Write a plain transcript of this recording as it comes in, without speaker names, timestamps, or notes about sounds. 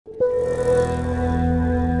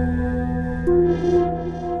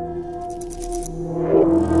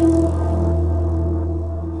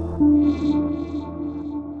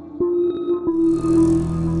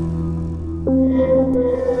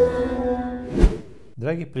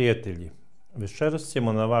Dragi prijatelji, večeras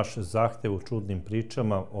ćemo na vaš zahtev u čudnim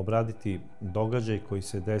pričama obraditi događaj koji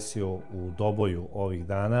se desio u Doboju ovih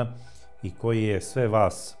dana i koji je sve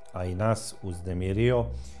vas, a i nas, uznemirio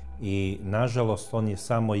i nažalost on je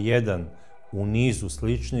samo jedan u nizu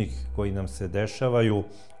sličnih koji nam se dešavaju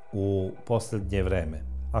u posljednje vreme.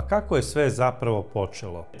 A kako je sve zapravo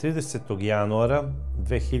počelo? 30. januara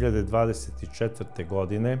 2024.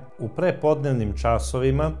 godine u prepodnevnim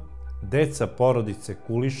časovima deca porodice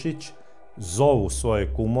Kulišić zovu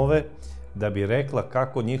svoje kumove da bi rekla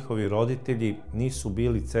kako njihovi roditelji nisu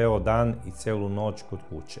bili ceo dan i celu noć kod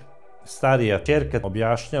kuće. Starija ćerka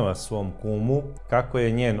objašnjava svom kumu kako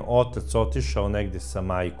je njen otac otišao negde sa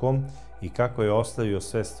majkom i kako je ostavio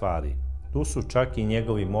sve stvari. Tu su čak i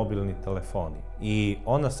njegovi mobilni telefoni i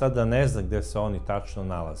ona sada ne zna gde se oni tačno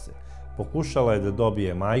nalaze. Pokušala je da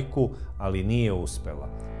dobije majku, ali nije uspela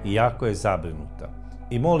i jako je zabrinuta.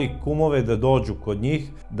 I moli kumove da dođu kod njih,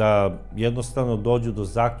 da jednostavno dođu do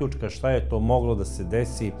zaključka šta je to moglo da se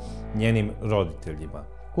desi njenim roditeljima.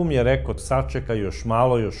 Kum je rekao sačeka još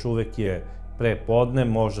malo, još uvek je prepodne,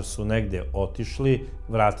 možda su negde otišli,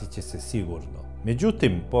 vratit će se sigurno.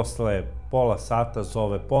 Međutim, posle pola sata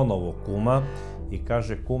zove ponovo kuma i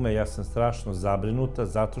kaže: kume, ja sam strašno zabrinuta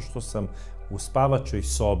zato što sam u spavačoj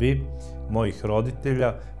sobi mojih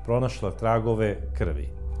roditelja pronašla tragove krvi.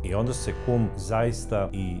 I onda se kum zaista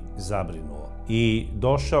i zabrinuo. I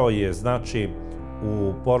došao je, znači,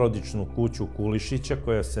 u porodičnu kuću Kulišića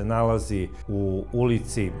koja se nalazi u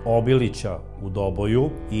ulici Obilića u Doboju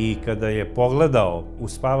i kada je pogledao u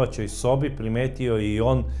spavačoj sobi primetio je i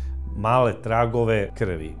on male tragove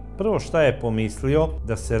krvi. Prvo šta je pomislio,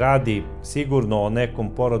 da se radi sigurno o nekom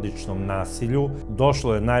porodičnom nasilju,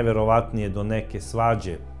 došlo je najverovatnije do neke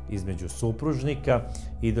svađe između supružnika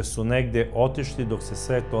i da su negde otišli dok se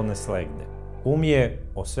sve to ne slegne. Kum je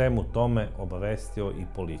o svemu tome obavestio i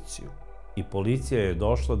policiju. I policija je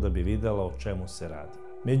došla da bi videla o čemu se radi.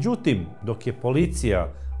 Međutim, dok je policija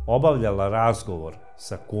obavljala razgovor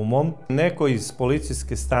sa kumom, neko iz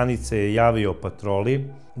policijske stanice je javio patroli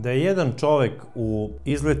da je jedan čovek u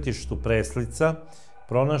izletištu Preslica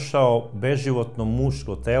pronašao beživotno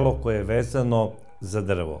muško telo koje je vezano za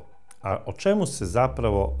drvo. A o čemu se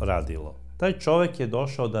zapravo radilo? Taj čovek je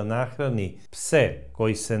došao da nahrani pse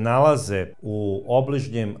koji se nalaze u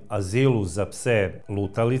obližnjem azilu za pse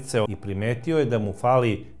lutalice i primetio je da mu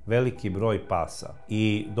fali veliki broj pasa.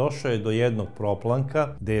 I došao je do jednog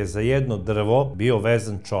proplanka gde je za jedno drvo bio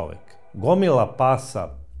vezan čovek. Gomila pasa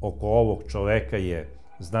oko ovog čoveka je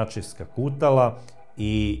znači skakutala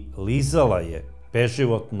i lizala je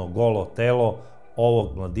beživotno golo telo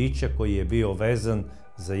ovog mladića koji je bio vezan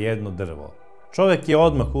za jedno drvo. Čovek je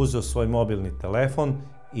odmah uzeo svoj mobilni telefon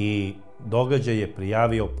i događaj je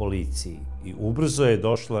prijavio policiji i ubrzo je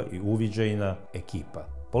došla i uviđajna ekipa.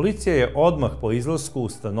 Policija je odmah po izlasku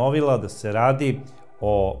ustanovila da se radi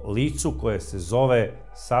o licu koje se zove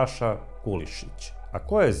Saša Kulišić. A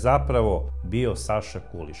ko je zapravo bio Saša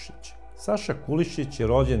Kulišić? Saša Kulišić je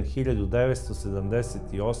rođen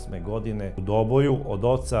 1978. godine u Doboju od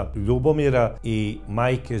oca Ljubomira i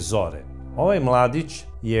majke Zore. Ovaj mladić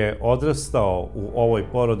je odrastao u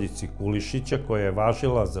ovoj porodici Kulišića koja je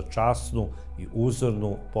važila za časnu i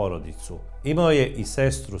uzornu porodicu. Imao je i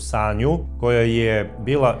sestru Sanju koja je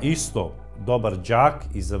bila isto dobar đak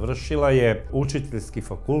i završila je učiteljski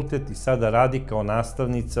fakultet i sada radi kao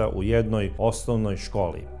nastavnica u jednoj osnovnoj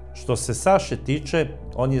školi. Što se Saše tiče,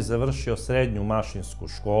 on je završio srednju mašinsku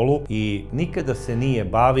školu i nikada se nije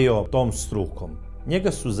bavio tom strukom.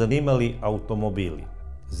 Njega su zanimali automobili.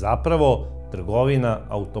 Zapravo, trgovina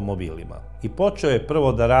automobilima. I počeo je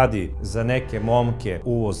prvo da radi za neke momke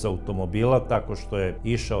uvoz automobila tako što je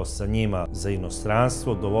išao sa njima za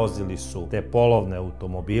inostranstvo, dovozili su te polovne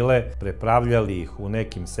automobile, prepravljali ih u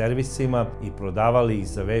nekim servisima i prodavali ih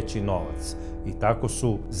za veći novac. I tako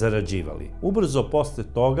su zarađivali. Ubrzo posle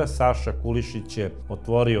toga Saša Kulišić je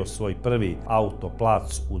otvorio svoj prvi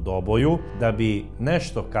autoplac u Doboju da bi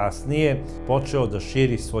nešto kasnije počeo da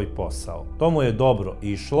širi svoj posao. To mu je dobro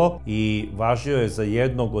išlo i važio je za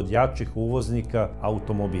jednog od jačih uvoznika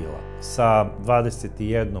automobila. Sa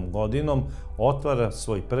 21 godinom otvara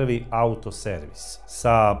svoj prvi autoservis.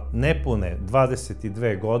 Sa nepune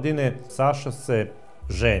 22 godine Saša se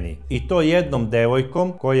ženi. I to jednom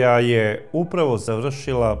devojkom koja je upravo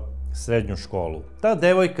završila srednju školu. Ta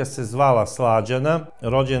devojka se zvala Slađana,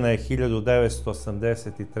 rođena je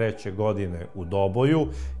 1983. godine u Doboju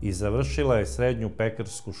i završila je srednju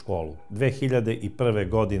pekarsku školu. 2001.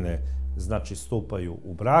 godine znači stupaju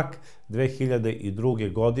u brak,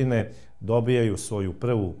 2002. godine dobijaju svoju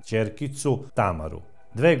prvu ćerkicu Tamaru.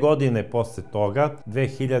 2 godine posle toga,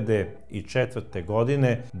 2004.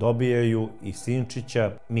 godine, dobijaju i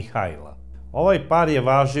sinčića Mihajla. Ovaj par je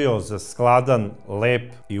važio za skladan,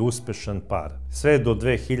 lep i uspešan par. Sve do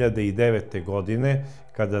 2009. godine,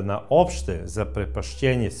 kada na opšte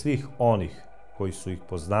zaprepašćenje svih onih koji su ih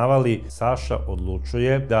poznavali, Saša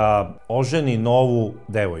odlučuje da oženi novu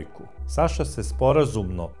devojku. Saša se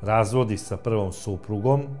sporazumno razvodi sa prvom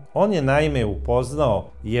suprugom. On je naime upoznao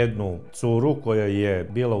jednu curu koja je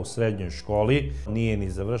bila u srednjoj školi, nije ni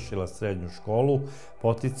završila srednju školu,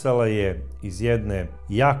 poticala je iz jedne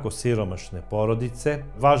jako siromašne porodice.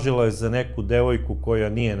 Važila je za neku devojku koja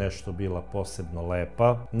nije nešto bila posebno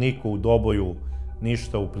lepa. Niko u Doboju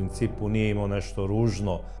ništa u principu nije imao nešto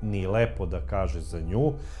ružno ni lepo da kaže za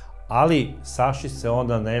nju, ali Saši se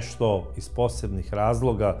ona nešto iz posebnih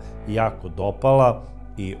razloga jako dopala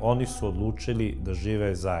i oni su odlučili da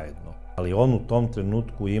žive zajedno. Ali on u tom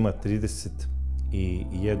trenutku ima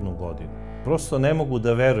 31 godinu. Prosto ne mogu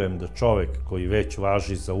da verujem da čovek koji već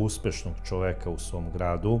važi za uspešnog čoveka u svom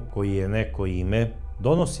gradu, koji je neko ime,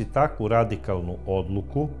 donosi takvu radikalnu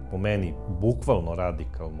odluku, po meni bukvalno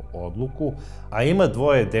radikalnu odluku, a ima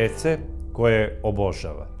 2 dece koje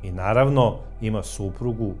obožava. I naravno ima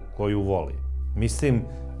suprugu koju voli. Mislim,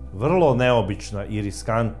 vrlo neobična i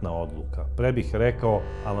riskantna odluka, pre bih rekao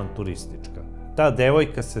avanturistička. Ta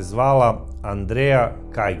devojka se zvala Andrea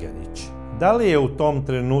Kajganić. Da li je u tom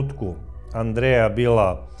trenutku Andrea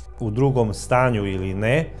bila u drugom stanju ili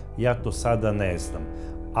ne, ja to sada ne znam.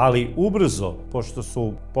 Ali ubrzo, pošto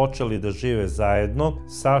su počeli da žive zajedno,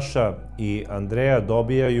 Saša i Andrea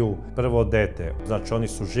dobijaju prvo dete. Znači, oni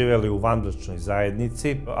su živeli u vanbračnoj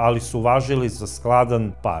zajednici, ali su važili za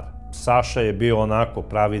skladan par. Saša je bio onako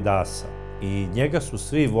pravi dasa i njega su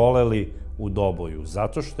svi voleli u Doboju,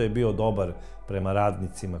 zato što je bio dobar prema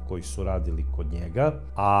radnicima koji su radili kod njega,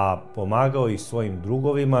 a pomagao i svojim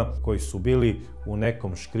drugovima koji su bili u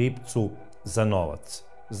nekom škripcu za novac.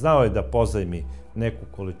 Znao je da pozajmi neku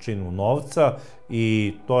količinu novca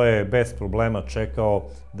i to je bez problema čekao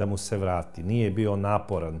da mu se vrati. Nije bio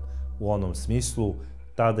naporan u onom smislu,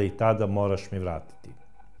 tada i tada moraš mi vratiti.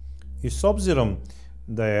 I s obzirom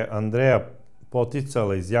da je Andrea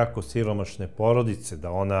poticala iz jako siromašne porodice,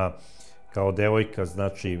 da ona kao devojka,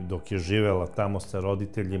 znači dok je živela tamo sa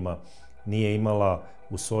roditeljima, nije imala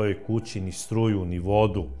u svojoj kući ni struju, ni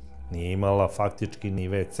vodu, nije imala faktički ni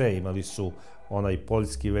WC, imali su onaj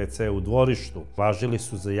poljski WC u dvorištu, važili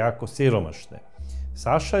su za jako siromašne.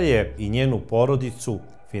 Saša je i njenu porodicu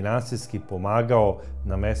finansijski pomagao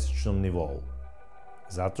na mesečnom nivou,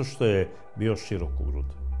 zato što je bio širokogrud.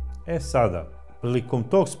 Sada, prilikom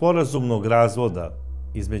tog sporazumnog razvoda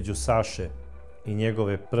između Saše i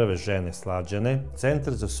njegove prve žene Slađane,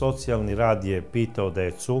 Centar za socijalni rad je pitao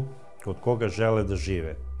decu kod koga žele da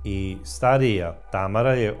žive. I starija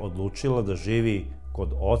Tamara je odlučila da živi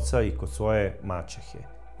kod oca i kod svoje maćehe.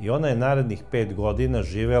 I ona je narednih 5 godina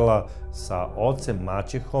živela sa ocem,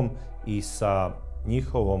 maćehom i sa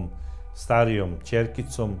njihovom starijom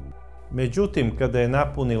ćerkicom. Međutim, kada je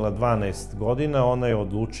napunila 12 godina, ona je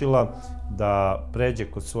odlučila da pređe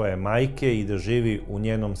kod svoje majke i da živi u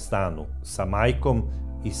njenom stanu sa majkom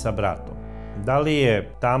i sa bratom. Da li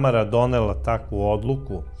je Tamara donela takvu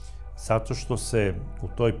odluku zato što se u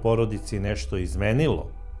toj porodici nešto izmenilo?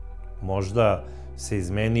 Možda se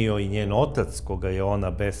izmenio i njen otac koga je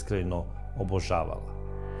ona beskrajno obožavala.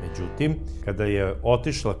 Međutim, kada je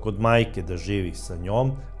otišla kod majke da živi sa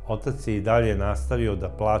njom, otac je i dalje nastavio da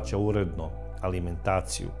plaća uredno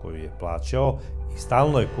alimentaciju koju je plaćao i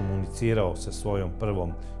stalno je komunicirao sa svojom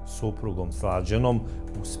prvom suprugom Slađanom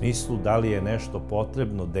u smislu da li je nešto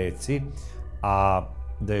potrebno deci, a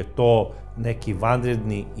da je to neki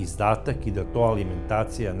vanredni izdatak i da to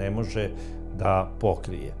alimentacija ne može da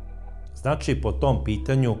pokrije. Znači, po tom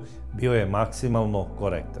pitanju bio je maksimalno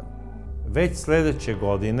korektan. Već sledeće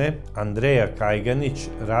godine Andrea Kajganić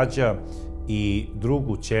rađa i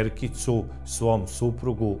drugu ćerkicu svom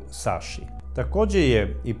suprugu Saši. Takođe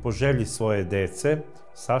je i po želji svoje dece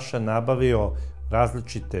Saša nabavio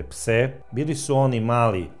različite pse. Bili su oni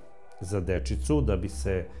mali za dečicu da bi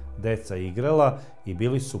se deca igrala i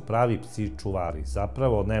bili su pravi psi čuvari,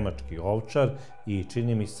 zapravo nemački ovčar i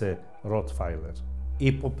čini mi se Rottweiler.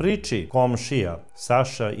 I po priči komšija,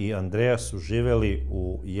 Saša i Andrea su živeli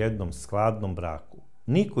u jednom skladnom braku.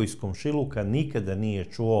 Niko iz komšiluka nikada nije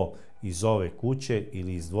čuo iz ove kuće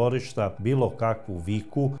ili iz dvorišta bilo kakvu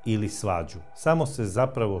viku ili svađu. Samo se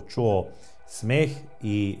zapravo čuo smeh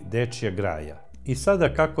i dečija graja. I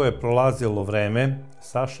sada kako je prolazilo vreme,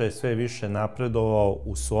 Saša je sve više napredovao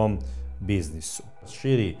u svom biznisu.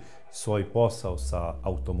 Širi svoj posao sa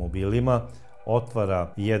automobilima,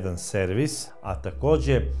 otvara jedan servis, a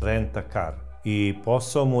takođe renta kar. I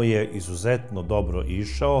posao mu je izuzetno dobro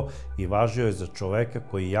išao i važio je za čoveka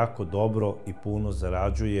koji jako dobro i puno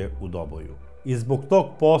zarađuje u Doboju. I zbog tog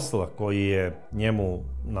posla koji je njemu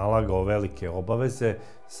nalagao velike obaveze,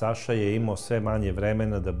 Saša je imao sve manje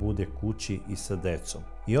vremena da bude kući i sa decom.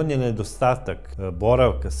 I on je nedostatak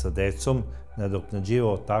boravka sa decom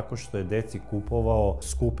nadoknađivao tako što je deci kupovao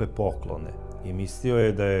skupe poklone i mislio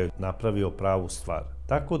je da je napravio pravu stvar.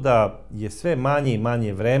 Tako da je sve manje i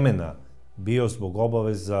manje vremena bio zbog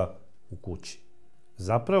obaveza u kući.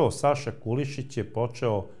 Zapravo, Saša Kulišić je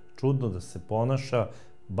počeo čudno da se ponaša,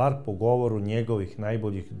 bar po govoru njegovih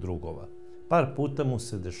najboljih drugova. Par puta mu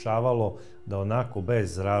se dešavalo da onako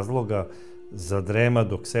bez razloga zadrema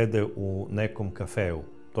dok sede u nekom kafeu.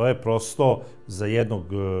 To je prosto za jednog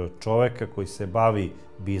čoveka koji se bavi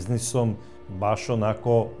biznisom baš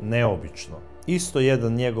onako neobično. Isto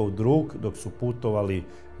jedan njegov drug, dok su putovali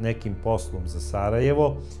nekim poslom za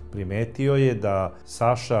Sarajevo, primetio je da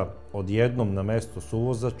Saša odjednom na mesto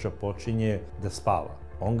suvozača počinje da spava.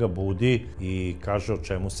 On ga budi i kaže o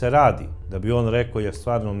čemu se radi. Da bi on rekao, ja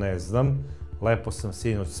stvarno ne znam, lepo sam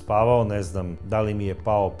sinoć spavao, ne znam da li mi je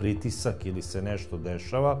pao pritisak ili se nešto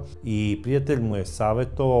dešava. I prijatelj mu je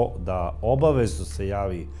savjetovao da obavezno se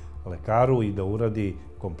javi lekaru i da uradi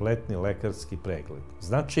kompletni lekarski pregled.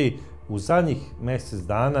 Znači, u zadnjih mesec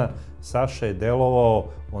dana Saša je delovao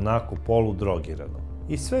onako poludrogirano.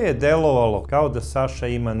 I sve je delovalo kao da Saša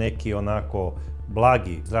ima neki onako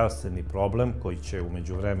blagi zdravstveni problem koji će u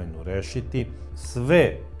međuvremenu rešiti,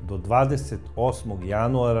 sve do 28.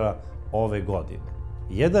 januara ove godine.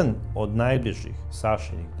 Jedan od najbližih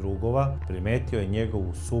Sašinih drugova primetio je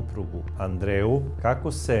njegovu suprugu Andreu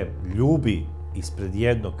kako se ljubi ispred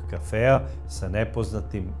jednog kafea sa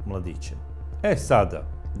nepoznatim mladićem. E sada,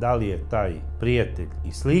 da li je taj prijatelj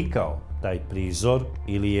i slikao taj prizor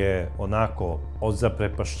ili je onako od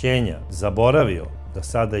zaprepašćenja zaboravio da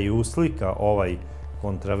sada i uslika ovaj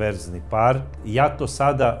kontraverzni par, ja to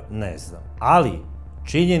sada ne znam. Ali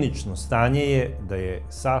činjenično stanje je da je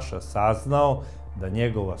Saša saznao da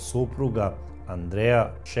njegova supruga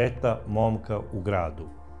Andrea šeta momka u gradu.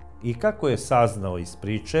 I kako je saznao iz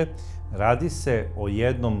priče, radi se o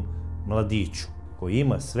jednom mladiću koji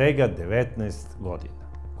ima svega 19 godina,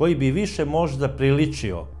 koji bi više možda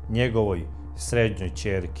priličio njegovoj srednjoj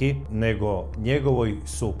ćerki nego njegovoj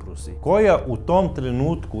supruzi, koja u tom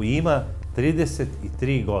trenutku ima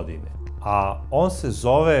 33 godine, a on se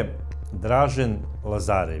zove Dražen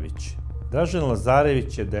Lazarević. Dražen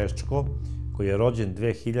Lazarević je dečko koji je rođen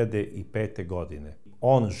 2005. godine.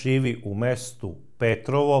 On živi u mestu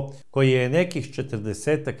Petrovo, koji je nekih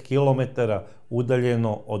 40 kilometara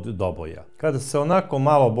udaljeno od Doboja. Kada se onako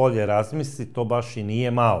malo bolje razmisli, to baš i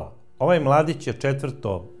nije malo. Ovaj mladić je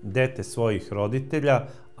četvrto dete svojih roditelja,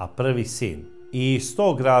 a prvi sin. I iz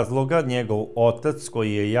tog razloga njegov otac,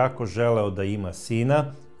 koji je jako želeo da ima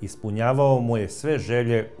sina, ispunjavao mu je sve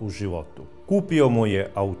želje u životu. Kupio mu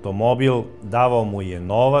je automobil, davao mu je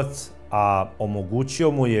novac, a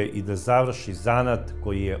omogućio mu je i da završi zanat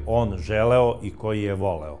koji je on želeo i koji je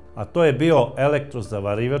voleo. A to je bio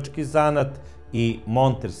elektrozavarivački zanat i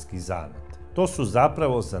monterski zanat. To su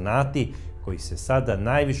zapravo zanati koji se sada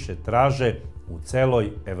najviše traže u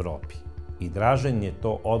celoj Evropi. I Dražen je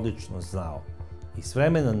to odlično znao. I s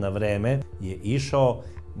vremena na vreme je išao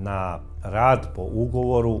na rad po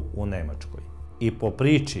ugovoru u Nemačkoj. I po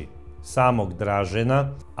priči samog Dražena,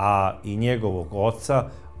 a i njegovog oca,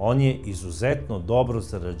 on je izuzetno dobro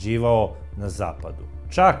zarađivao na zapadu.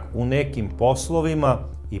 Čak u nekim poslovima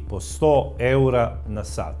i po 100 eura na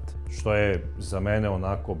sat, što je za mene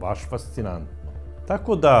onako baš fascinantno.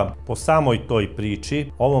 Tako da, po samoj toj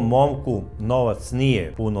priči, ovom momku novac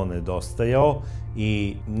nije puno nedostajao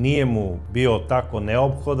i nije mu bio tako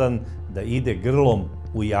neophodan da ide grlom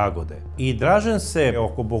u jagode. I Dražen se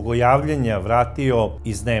oko bogojavljenja vratio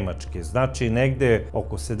iz Nemačke, znači negde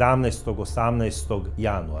oko 17. 18.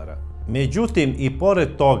 januara. Međutim, i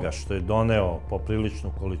pored toga što je doneo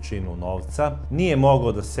popriličnu količinu novca, nije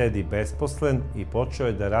mogao da sedi besposlen i počeo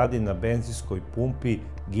je da radi na benzinskoj pumpi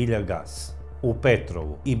Gilja gas u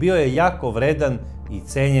Petrovu. I bio je jako vredan i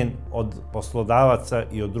cenjen od poslodavaca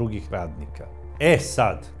i od drugih radnika. E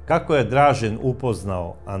sad, kako je Dražen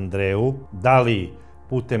upoznao Andreu, da li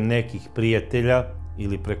putem nekih prijatelja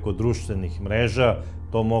ili preko društvenih mreža,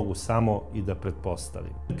 to mogu samo i da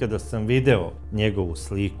pretpostavim. Kada sam video njegovu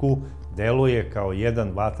sliku, deluje kao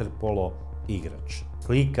jedan vaterpolo igrač.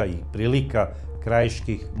 Slika i prilika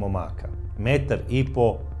krajiških momaka.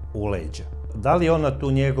 1,5 m u leđa. Da li ona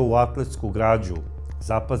tu njegovu atletsku građu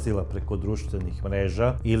zapazila preko društvenih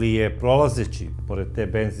mreža ili je prolazeći pored te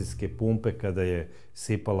benzinske pumpe kada je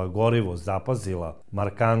sipala gorivo zapazila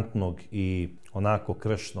markantnog i onako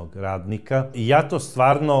kršnog radnika. Ja to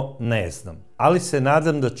stvarno ne znam, ali se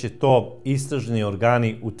nadam da će to istražni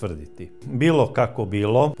organi utvrditi. Bilo kako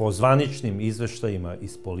bilo, po zvaničnim izveštajima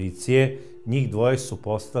iz policije, njih dvoje su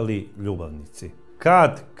postali ljubavnici.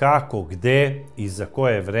 Kad, kako, gde i za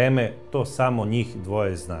koje vreme, to samo njih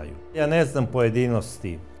dvoje znaju. Ja ne znam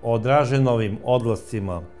pojedinosti o Draženovim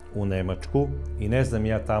odlascima u Nemačku i ne znam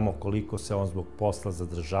ja tamo koliko se on zbog posla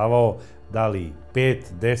zadržavao, da li 5,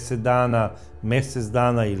 10 dana, mesec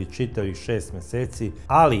dana ili čitavih 6 meseci,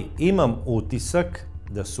 ali imam utisak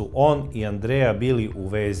da su on i Andrea bili u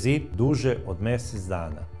vezi duže od mesec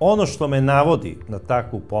dana. Ono što me navodi na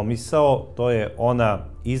takvu pomisao, to je ona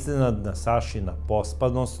iznenadna Sašina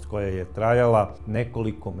pospanost koja je trajala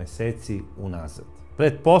nekoliko meseci unazad.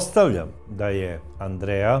 Pretpostavljam da je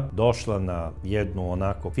Andrea došla na jednu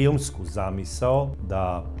onako filmsku zamisao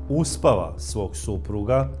da uspava svog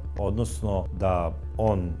supruga, odnosno da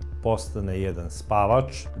on postane jedan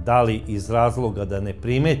spavač, da li iz razloga da ne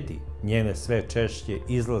primeti njene sve češće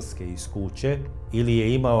izlaske iz kuće ili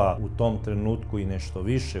je imala u tom trenutku i nešto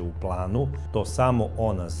više u planu, to samo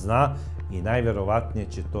ona zna i najverovatnije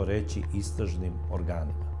će to reći istražnim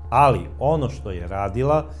organima. Ali ono što je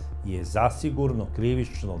radila je zasigurno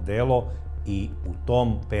krivično delo i u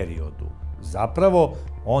tom periodu. Zapravo,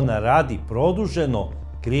 ona radi produženo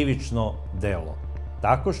krivično delo,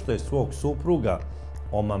 tako što je svog supruga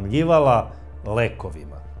omamljivala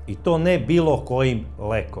lekovima. I to ne bilo kojim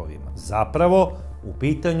lekovima. Zapravo, u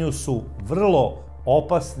pitanju su vrlo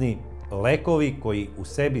opasni lekovi koji u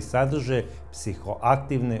sebi sadrže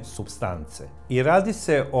psihoaktivne supstance. I radi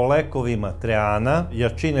se o lekovima treana,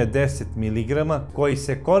 jačine 10 mg, koji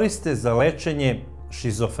se koriste za lečenje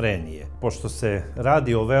šizofrenije. Pošto se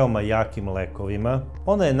radi o veoma jakim lekovima,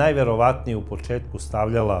 ona je najverovatnije u početku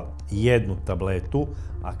stavljala jednu tabletu,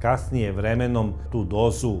 a kasnije vremenom tu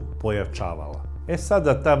dozu pojačavala.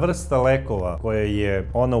 Sada ta vrsta lekova koje je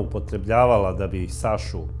ona upotrebljavala da bi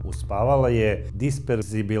Sašu uspavala je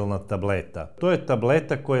disperzibilna tableta. To je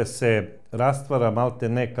tableta koja se rastvara malte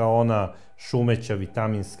ne kao ona šumeća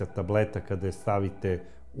vitaminska tableta kada je stavite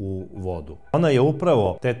u vodu. Ona je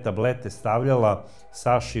upravo te tablete stavljala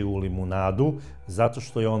Saši u limunadu zato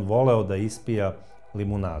što je on voleo da ispija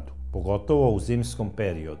limunadu, pogotovo u zimskom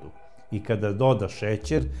periodu. I kada doda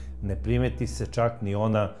šećer, ne primeti se čak ni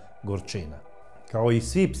ona gorčina. Kao i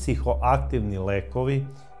svi psihoaktivni lekovi,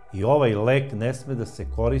 i ovaj lek ne sme da se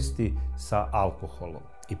koristi sa alkoholom.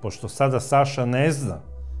 I pošto sada Saša ne zna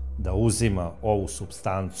da uzima ovu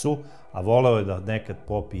supstancu, a voleo je da nekad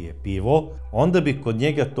popije pivo, onda bi kod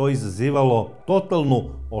njega to izazivalo totalnu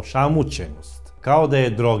ošamućenost, kao da je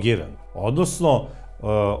drogiran. Odnosno,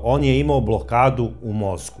 on je imao blokadu u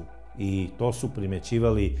mozgu i to su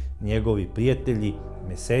primećivali njegovi prijatelji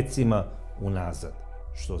mesecima unazad.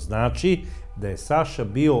 Što znači da je Saša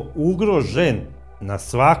bio ugrožen na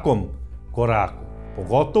svakom koraku.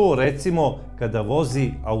 Pogotovo recimo kada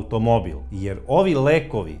vozi automobil, jer ovi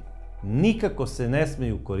lekovi nikako se ne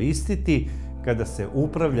smeju koristiti kada se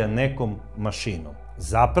upravlja nekom mašinom.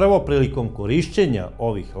 Zapravo, prilikom korišćenja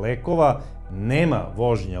ovih lekova nema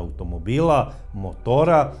vožnja automobila,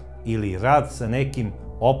 motora ili rad sa nekim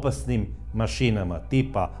opasnim mašinama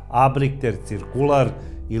tipa abrikter, cirkular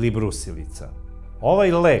ili brusilica.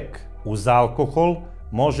 Ovaj lek uz alkohol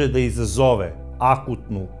može da izazove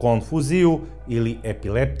akutnu konfuziju ili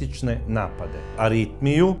epileptične napade,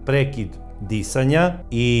 aritmiju, prekid disanja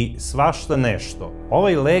i svašta nešto.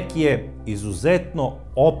 Ovaj lek je izuzetno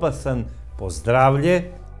opasan po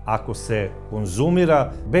zdravlje ako se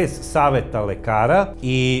konzumira bez saveta lekara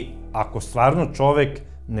i ako stvarno čovek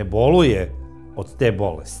ne boluje od te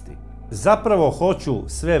bolesti. Zapravo hoću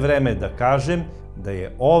sve vreme da kažem da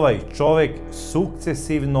je ovaj čovek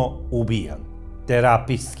sukcesivno ubijan,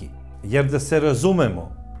 terapijski. Jer da se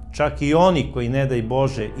razumemo, čak i oni koji ne daj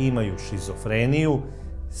Bože imaju šizofreniju,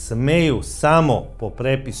 smeju samo po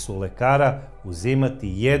prepisu lekara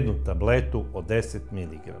uzimati jednu tabletu od 10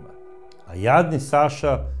 mg. A jadni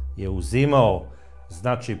Saša je uzimao,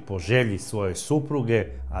 znači po želji svoje supruge,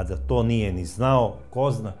 a da to nije ni znao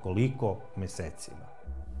ko zna koliko mesecima.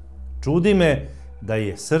 Čudi me da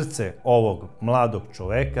je srce ovog mladog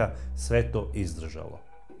čoveka sve to izdržalo.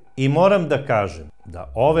 I moram da kažem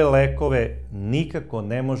da ove lekove nikako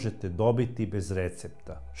ne možete dobiti bez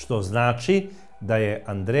recepta, što znači da je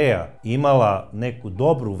Andrea imala neku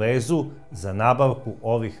dobru vezu za nabavku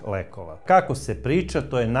ovih lekova. Kako se priča,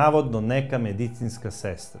 to je navodno neka medicinska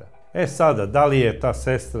sestra. E sada, da li je ta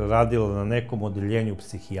sestra radila na nekom odeljenju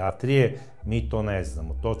psihijatrije, mi to ne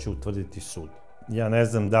znamo, to će utvrditi sud. Ja ne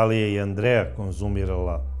znam da li je i Andrea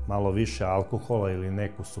konzumirala malo više alkohola ili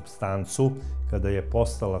neku supstancu kada je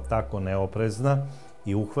postala tako neoprezna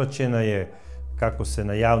i uhvaćena je kako se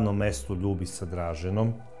na javnom mestu ljubi sa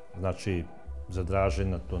Draženom. Znači, za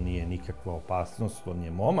Dražena to nije nikakva opasnost, on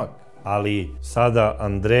je momak, ali sada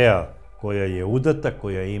Andrea, koja je udata,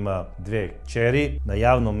 koja ima 2 kćeri, na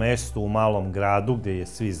javnom mestu u malom gradu gdje je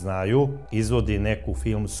svi znaju, izvodi neku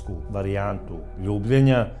filmsku varijantu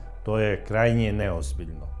ljubljenja, to je krajnje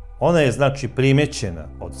neozbiljno. Ona je znači primećena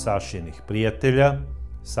od Sašinih prijatelja,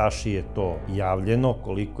 Saši je to javljeno,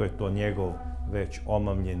 koliko je to njegov već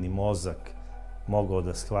omamljeni mozak mogao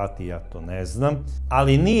da shvati, ja to ne znam,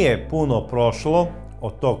 ali nije puno prošlo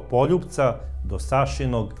od tog poljupca do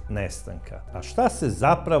Sašinog nestanka. A šta se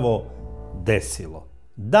zapravo desilo?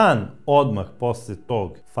 Dan odmah posle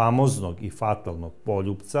tog famoznog i fatalnog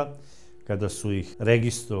poljupca, kada su ih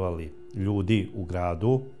registrovali ljudi u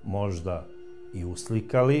gradu, možda i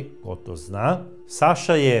uslikali, ko to zna,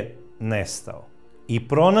 Saša je nestao. I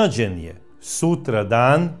pronađen je sutra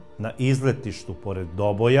dan na izletištu pored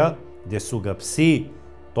Doboja, gdje su ga psi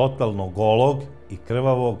totalno golog i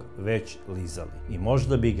krvavog već lizali. I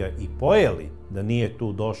možda bi ga i pojeli da nije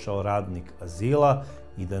tu došao radnik azila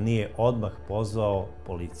i da nije odmah pozvao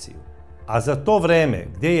policiju. A za to vreme,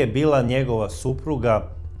 gdje je bila njegova supruga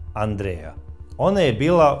Andrea? Ona je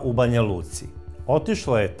bila u Banja Luci.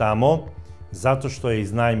 Otišla je tamo zato što je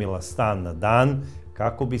iznajmila stan na dan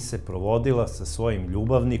kako bi se provodila sa svojim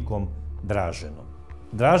ljubavnikom Draženom.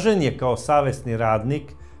 Dražen je kao savesni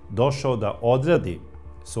radnik došao da odradi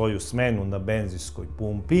svoju smenu na benzinskoj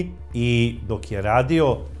pumpi i dok je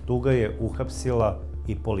radio, tu ga je uhapsila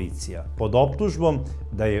i policija pod optužbom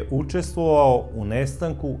da je učestvovao u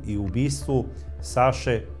nestanku i ubistvu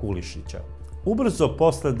Saše Kulišića. Ubrzo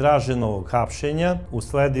posle Draženovog hapšenja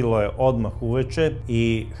usledilo je odmah uveče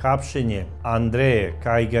i hapšenje Andreje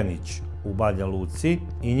Kajganić u Banja Luci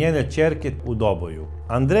i njene ćerke u Doboju.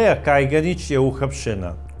 Andrea Kajganić je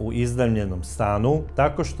uhapšena u iznajmljenom stanu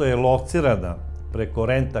tako što je locirana preko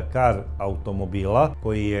renta-kar automobila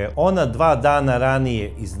koji je ona 2 dana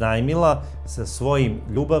ranije iznajmila sa svojim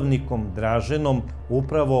ljubavnikom Draženom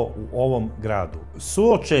upravo u ovom gradu.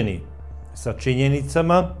 Suočeni sa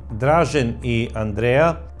činjenicama, Dražen i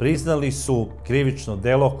Andrea priznali su krivično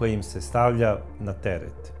delo koje im se stavlja na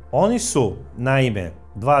teret. Oni su, naime,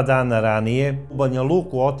 2 dana ranije u Banja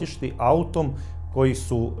Luku otišli autom koji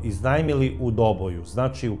su iznajmili u Doboju,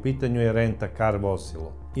 znači u pitanju je renta-kar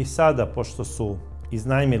vozilo. I sada, pošto su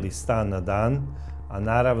iznajmili stan na dan, a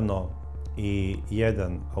naravno i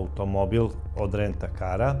jedan automobil od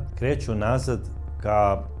renta-kara, kreću nazad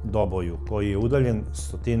ka Doboju, koji je udaljen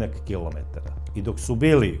 100-ak kilometara. I dok su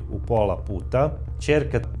bili u pola puta,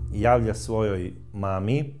 ćerka javlja svojoj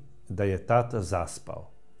mami da je tata zaspao.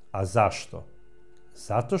 A zašto?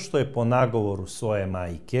 Zato što je po nagovoru svoje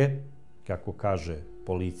majke, kako kaže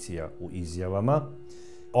policija u izjavama,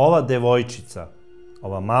 ova devojčica,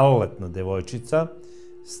 ova maloletna devojčica,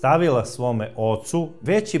 stavila svome ocu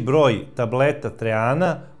veći broj tableta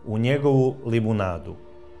Treana u njegovu limunadu.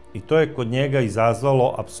 I to je kod njega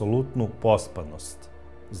izazvalo apsolutnu pospanost.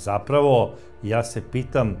 Zapravo, ja se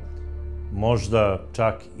pitam, možda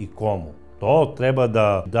čak i komu. To treba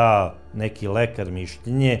da da neki lekar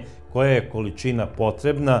mišljenje koja je količina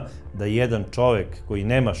potrebna da jedan čovjek koji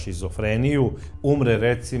nema šizofreniju umre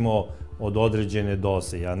recimo od određene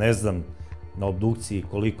doze. Ja ne znam na obdukciji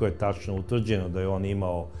koliko je tačno utvrđeno da je on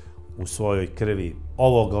imao u svojoj krvi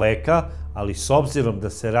ovog leka, ali s obzirom da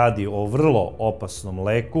se radi o vrlo opasnom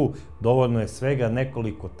leku, dovoljno je svega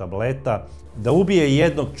nekoliko tableta da ubije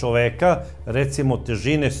jednog čoveka, recimo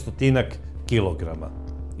težine 100-ak kilograma.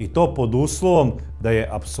 I to pod uslovom da je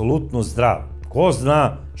apsolutno zdrav. Ko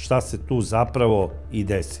zna šta se tu zapravo i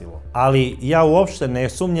desilo. Ali ja uopšte ne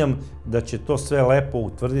sumnjam da će to sve lepo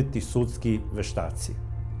utvrditi sudski veštaci.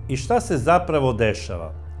 I šta se zapravo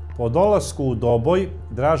dešava? Po dolasku u Doboj,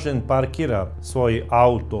 Dražen parkira svoj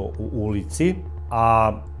auto u ulici,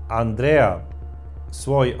 a Andrea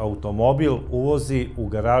svoj automobil uvozi u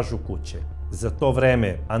garažu kuće. Za to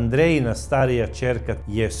vreme Andreina starija ćerka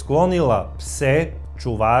je sklonila pse,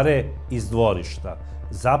 čuvare iz dvorišta.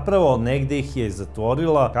 Zapravo negde ih je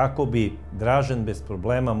zatvorila kako bi Dražen bez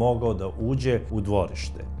problema mogao da uđe u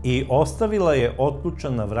dvorište. I ostavila je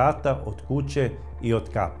otključana vrata od kuće i od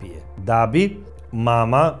kapije. Da bi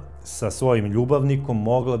mama sa svojim ljubavnikom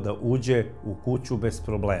mogla da uđe u kuću bez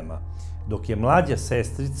problema. Dok je mlađa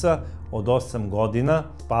sestrica od 8 godina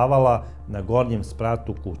spavala na gornjem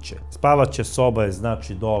spratu kuće. Spavaća soba je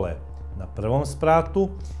znači dole na prvom spratu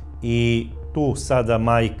i tu sada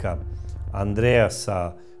majka Andrea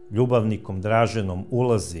sa ljubavnikom Draženom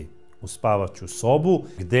ulazi u spavaću sobu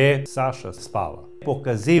gde Saša spava. Po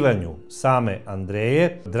kazivanju same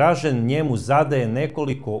Andreje, Dražen njemu zadaje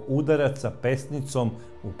nekoliko udaraca pesnicom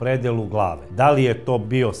u predelu glave. Da li je to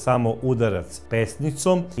bio samo udarac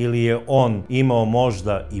pesnicom ili je on imao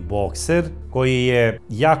možda i bokser, koji je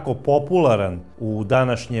jako popularan u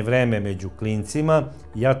današnje vreme među klincima,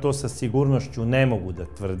 ja to sa sigurnošću ne mogu da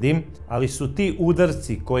tvrdim, ali su ti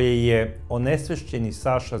udarci koje je onesvešćeni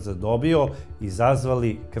Saša zadobio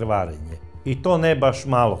izazvali krvarenje. I to ne baš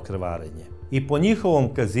malo krvarenje. I po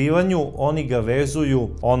njihovom kazivanju oni ga vezuju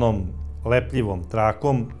onom lepljivom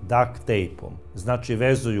trakom, duct tapeom. Znači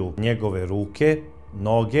vezuju njegove ruke,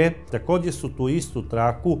 noge. Takođe su tu istu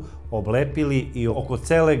traku oblepili i oko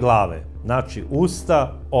cele glave. Znači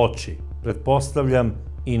usta, oči, pretpostavljam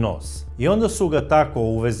i nos. I onda su ga tako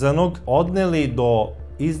uvezanog odneli do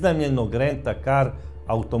iznajmljenog rent-a-car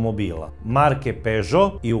automobila marke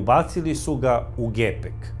Peugeot i ubacili su ga u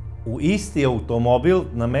gepek. U isti automobil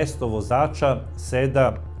na mesto vozača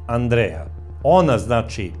seda Andrea. Ona,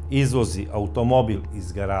 znači, izvozi automobil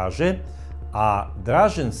iz garaže, a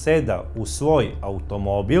Dražen seda u svoj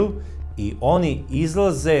automobil i oni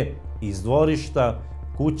izlaze iz dvorišta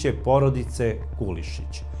kuće porodice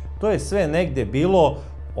Kulišić. To je sve negde bilo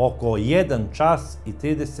oko 1 čas i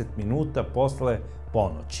 30 minuta posle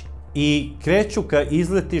ponoći. I kreću ka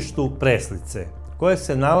izletištu Preslice, koje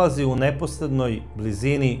se nalazi u neposrednoj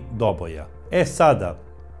blizini Doboja. E sada,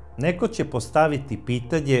 neko će postaviti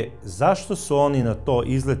pitanje zašto su oni na to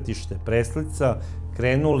izletište Preslica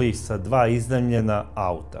krenuli sa 2 iznajmljena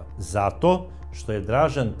auta. Zato što je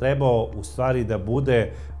Dražen trebao u stvari da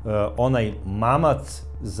bude onaj mamac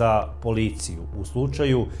za policiju u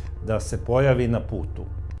slučaju da se pojavi na putu.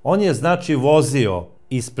 On je znači vozio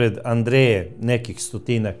ispred Andreje nekih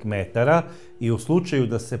 100-ak metara i u slučaju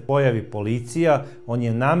da se pojavi policija, on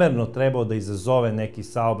je namerno trebao da izazove neki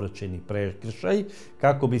saobraćajni prekršaj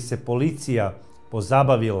kako bi se policija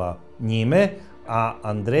pozabavila njime, a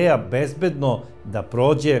Andrea bezbedno da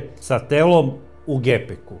prođe sa telom u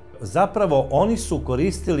gepeku. Zapravo oni su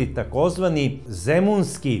koristili takozvani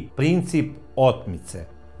zemunski princip otmice.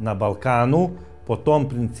 Na Balkanu po tom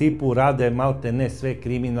principu rade malte ne sve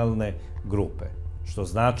kriminalne grupe. Što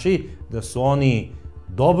znači da su oni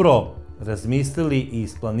dobro razmislili i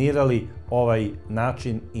isplanirali ovaj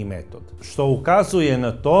način i metod. Što ukazuje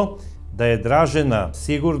na to da je Dražena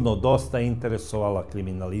sigurno dosta interesovala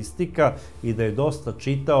kriminalistika i da je dosta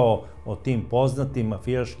čitao o tim poznatim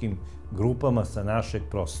mafijaškim grupama sa našeg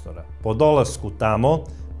prostora. Po dolasku tamo,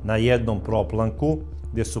 na jednom proplanku,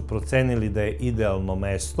 gdje su procenili da je idealno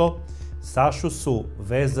mesto, Sašu su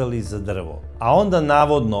vezali za drvo. A onda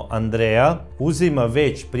navodno Andrea uzima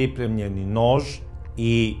već pripremljeni nož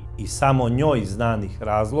i samo njoj znanih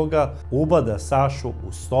razloga ubada Sašu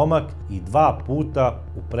u stomak i 2 puta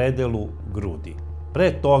u predelu grudi.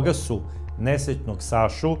 Pre toga su nesretnog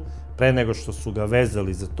Sašu, pre nego što su ga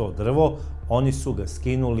vezali za to drvo, oni su ga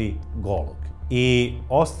skinuli golog. I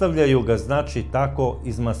ostavljaju ga znači tako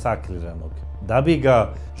izmasakriranog, da bi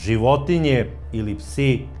ga životinje ili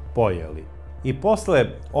psi pojeli. I posle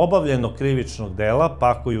obavljenog krivičnog dela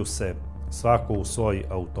pakuju se svako u svoj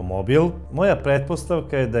automobil. Moja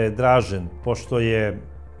pretpostavka je da je Dražen, pošto je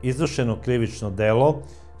izvršeno krivično delo,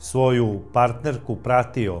 svoju partnerku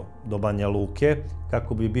pratio do Banja Luke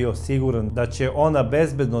kako bi bio siguran da će ona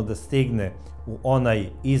bezbedno da stigne u onaj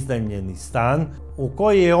iznajmljeni stan u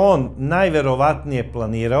koji je on najverovatnije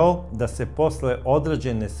planirao da se posle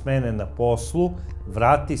odrađene smene na poslu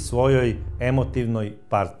vrati svojoj emotivnoj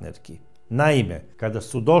partnerki. Naime, kada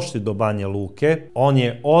su došli do Banja Luke, on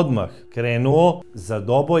je odmah krenuo za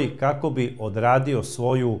Doboj kako bi odradio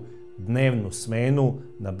svoju dnevnu smenu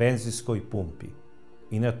na benzinskoj pumpi.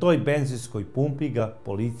 I na toj benzinskoj pumpi ga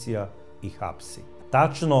policija i hapsi.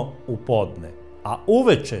 Tačno u podne. A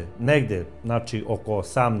uveče, negde, znači oko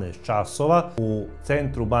 18 časova, u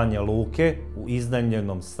centru Banja Luke, u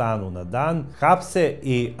iznajmljenom stanu na dan, hapse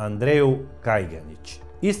i Andreju Kajganić.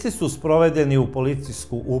 Isti su sprovedeni u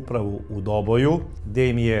policijsku upravu u Doboju, gde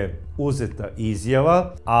im je uzeta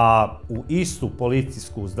izjava, a u istu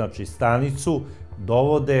policijsku, znači stanicu,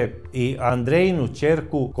 dovode i Andreinu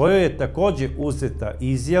ćerku, kojoj je takođe uzeta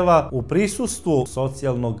izjava u prisustvu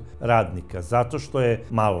socijalnog radnika, zato što je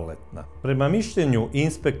maloletna. Prema mišljenju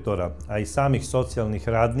inspektora, a i samih socijalnih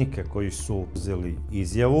radnika koji su uzeli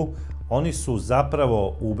izjavu, oni su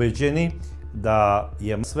zapravo ubeđeni da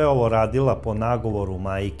je sve ovo radila po nagovoru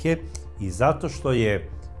majke i zato što je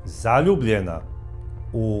zaljubljena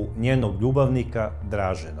u njenog ljubavnika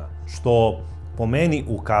Dražena, što po meni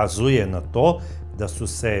ukazuje na to da su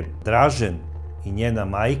se Dražen i njena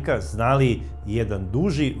majka znali jedan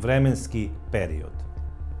duži vremenski period.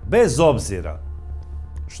 Bez obzira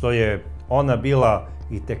što je ona bila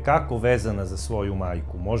itekako vezana za svoju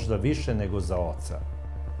majku, možda više nego za oca.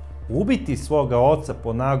 Ubiti svoga oca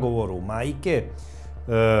po nagovoru majke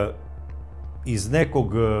iz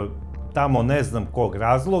nekog tamo ne znam kog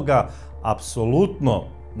razloga apsolutno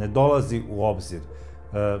ne dolazi u obzir.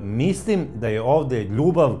 Mislim da je ovde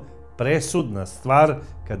ljubav presudna stvar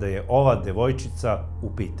kada je ova devojčica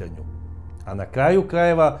u pitanju. A na kraju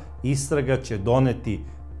krajeva istraga će doneti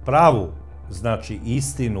pravu, znači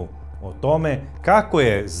istinu o tome kako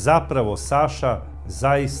je zapravo Saša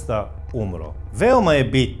zaista umro. Veoma je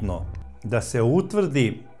bitno da se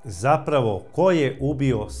utvrdi zapravo ko je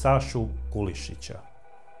ubio Sašu Kulišića.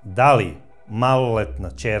 Da li maloletna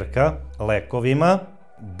ćerka lekovima,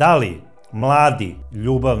 da li mladi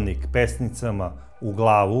ljubavnik pesnicama u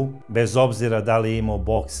glavu, bez obzira da li je imao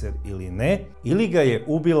bokser ili ne, ili ga je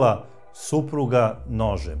ubila supruga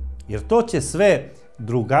nožem. Jer to će sve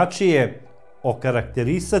drugačije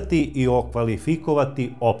okarakterisati i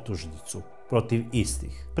okvalifikovati optužnicu protiv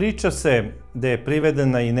istih. Priča se da je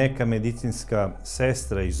privedena i neka medicinska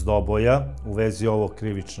sestra iz Doboja u vezi ovog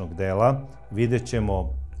krivičnog dela. Vidjet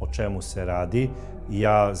ćemo o čemu se radi.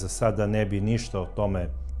 Ja za sada ne bi ništa o tome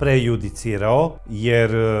prejudicirao,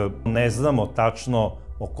 jer ne znamo tačno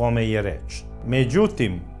o kome je reč.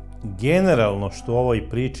 Međutim, generalno što u ovoj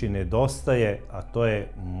priči nedostaje, a to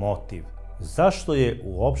je motiv. Zašto je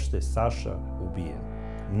uopšte Saša ubijen?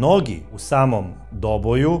 Mnogi u samom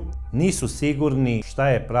Doboju nisu sigurni šta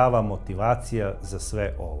je prava motivacija za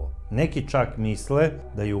sve ovo. Neki čak misle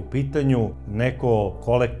da je u pitanju neko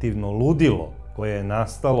kolektivno ludilo koje je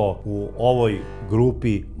nastalo u ovoj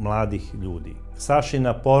grupi mladih ljudi.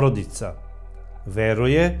 Sašina porodica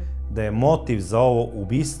veruje da je motiv za ovo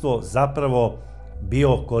ubistvo zapravo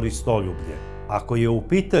bio koristoljublje. Ako je u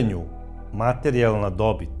pitanju materijalna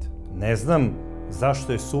dobit, ne znam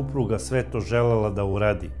zašto je supruga sve to želela da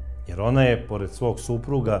uradi, jer ona je pored svog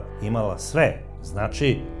supruga imala sve.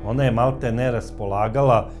 Znači, ona je malte ne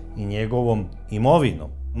raspolagala i njegovom imovinom.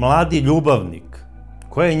 Mladi ljubavnik,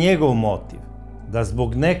 koji je njegov motiv? Da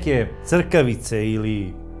zbog neke crkavice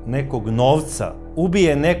ili nekog novca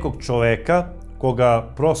ubije nekog čoveka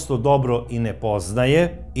koga prosto dobro i ne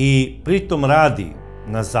poznaje i pritom radi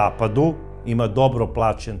na zapadu, ima dobro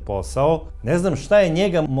plaćen posao. Ne znam šta je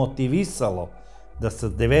njega motivisalo da sa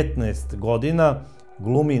 19 godina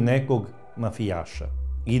glumi nekog mafijaša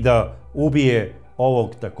i da ubije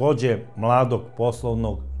ovog takođe mladog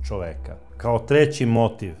poslovnog čoveka. Kao treći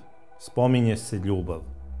motiv spominje se ljubav.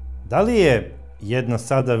 Da li je jedna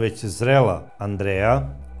sada već zrela Andrea,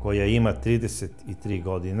 koja ima 33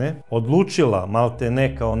 godine, odlučila malte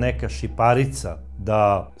ne kao neka šiparica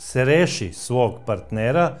da se reši svog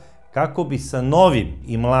partnera kako bi sa novim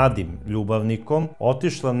i mladim ljubavnikom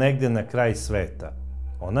otišla negde na kraj sveta?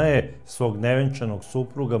 Ona je svog nevenčanog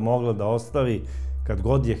supruga mogla da ostavi kad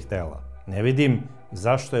god je htela. Ne vidim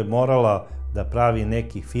zašto je morala da pravi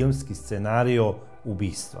neki filmski scenario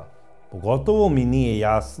ubistva. Pogotovo mi nije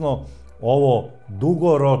jasno ovo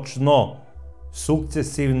dugoročno,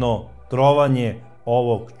 sukcesivno trovanje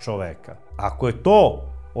ovog čoveka. Ako je to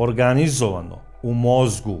organizovano u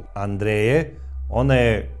mozgu Andreje, ona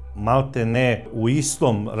je malte ne u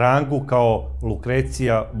istom rangu kao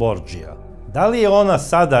Lukrecija Borđija. Da li je ona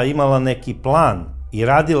sada imala neki plan i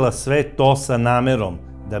radila sve to sa namerom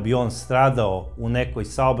da bi on stradao u nekoj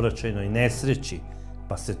saobraćajnoj nesreći,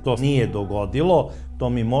 pa se to nije dogodilo, to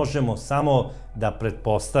mi možemo samo da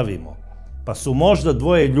pretpostavimo. Pa su možda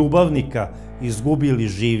dvoje ljubavnika izgubili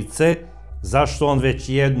živce, zašto on već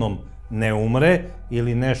jednom ne umre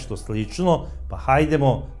ili nešto slično, pa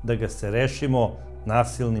hajdemo da ga se rešimo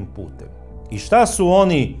nasilnim putem. I šta su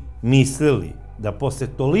oni mislili? Da posle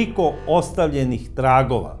toliko ostavljenih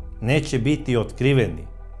tragova neće biti otkriveni?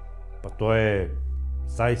 Pa to je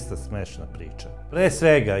zaista smešna priča. Pre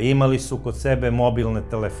svega imali su kod sebe mobilne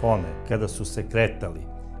telefone kada su se kretali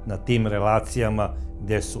na tim relacijama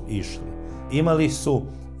gde su išli. Imali su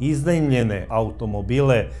iznajmljene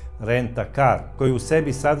automobile rent-a-car koji u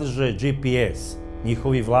sebi sadrže GPS.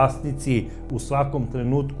 Njihovi vlasnici u svakom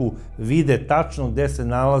trenutku vide tačno gde se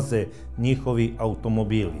nalaze njihovi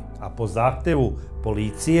automobili. A po zahtevu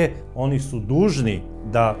policije oni su dužni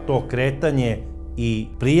da to kretanje i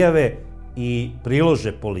prijave i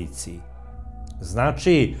prilože policiji.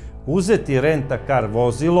 Znači, uzeti rent-a-car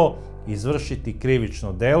vozilo, izvršiti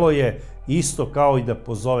krivično delo je isto kao i da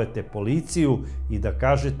pozovete policiju i da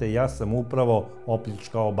kažete ja sam upravo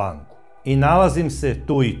opljačkao banku. I nalazim se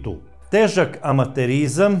tu i tu. Težak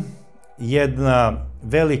amaterizam jedna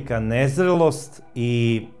velika nezrelost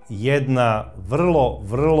i jedna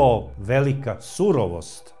vrlo velika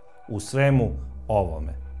surovost u svemu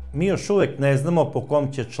ovome. Mi još uvek ne znamo po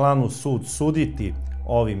kom će članu sud suditi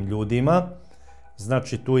ovim ljudima,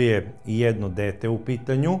 znači tu je i jedno dete u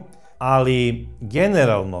pitanju, ali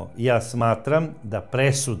generalno ja smatram da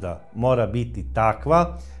presuda mora biti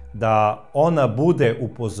takva da ona bude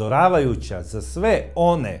upozoravajuća za sve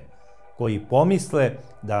one koji pomisle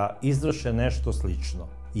da izvrše nešto slično.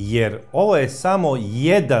 Jer ovo je samo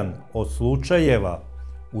jedan od slučajeva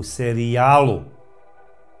u serijalu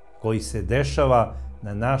koji se dešava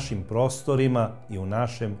na našim prostorima i u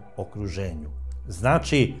našem okruženju.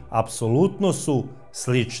 Znači, apsolutno su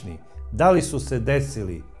slični. Da li su se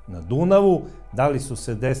desili na Dunavu, da li su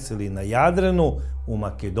se desili na Jadranu, u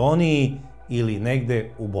Makedoniji ili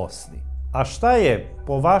negde u Bosni. A šta je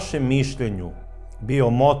po vašem mišljenju bio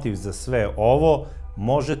motiv za sve ovo,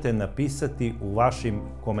 možete napisati u vašim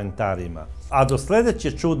komentarima. A do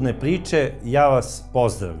sledeće čudne priče ja vas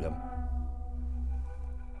pozdravljam.